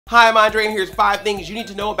Hi, I'm Andre, and here's 5 things you need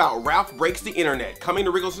to know about Ralph Breaks the Internet, coming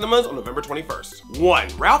to Regal Cinemas on November 21st. 1.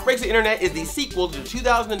 Ralph Breaks the Internet is the sequel to the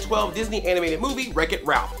 2012 Disney animated movie Wreck-It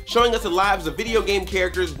Ralph, showing us the lives of video game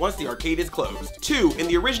characters once the arcade is closed. 2. In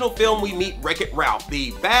the original film, we meet Wreck-It Ralph,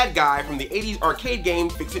 the bad guy from the 80s arcade game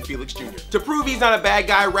Fix-It Felix Jr. To prove he's not a bad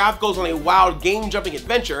guy, Ralph goes on a wild game-jumping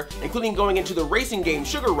adventure, including going into the racing game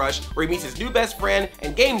Sugar Rush, where he meets his new best friend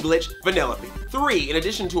and game glitch, Vanellope. 3. In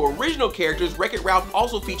addition to original characters, Wreck-It Ralph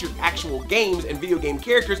also featured actual games and video game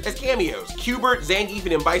characters as cameos. Q*bert,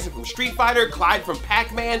 Zangief and Bison from Street Fighter, Clyde from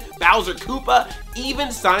Pac-Man, Bowser Koopa,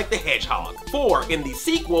 even Sonic the Hedgehog. 4. In the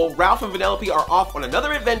sequel, Ralph and Vanellope are off on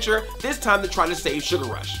another adventure, this time to try to save Sugar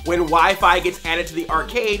Rush. When Wi-Fi gets added to the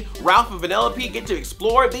arcade, Ralph and Vanellope get to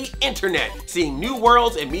explore the internet, seeing new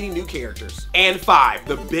worlds and meeting new characters. And 5.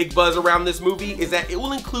 The big buzz around this movie is that it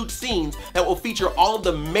will include scenes that will feature all of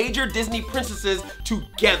the major Disney princesses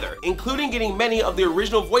together, including getting many of the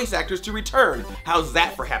original voice actors to return. How's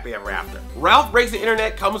that for happy ever after? Ralph Breaks the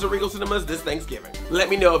Internet comes to Regal Cinemas this Thanksgiving. Let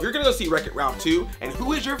me know if you're gonna go see Wreck-It Ralph 2, and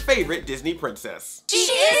who is your favorite Disney princess? She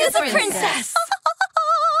is a princess!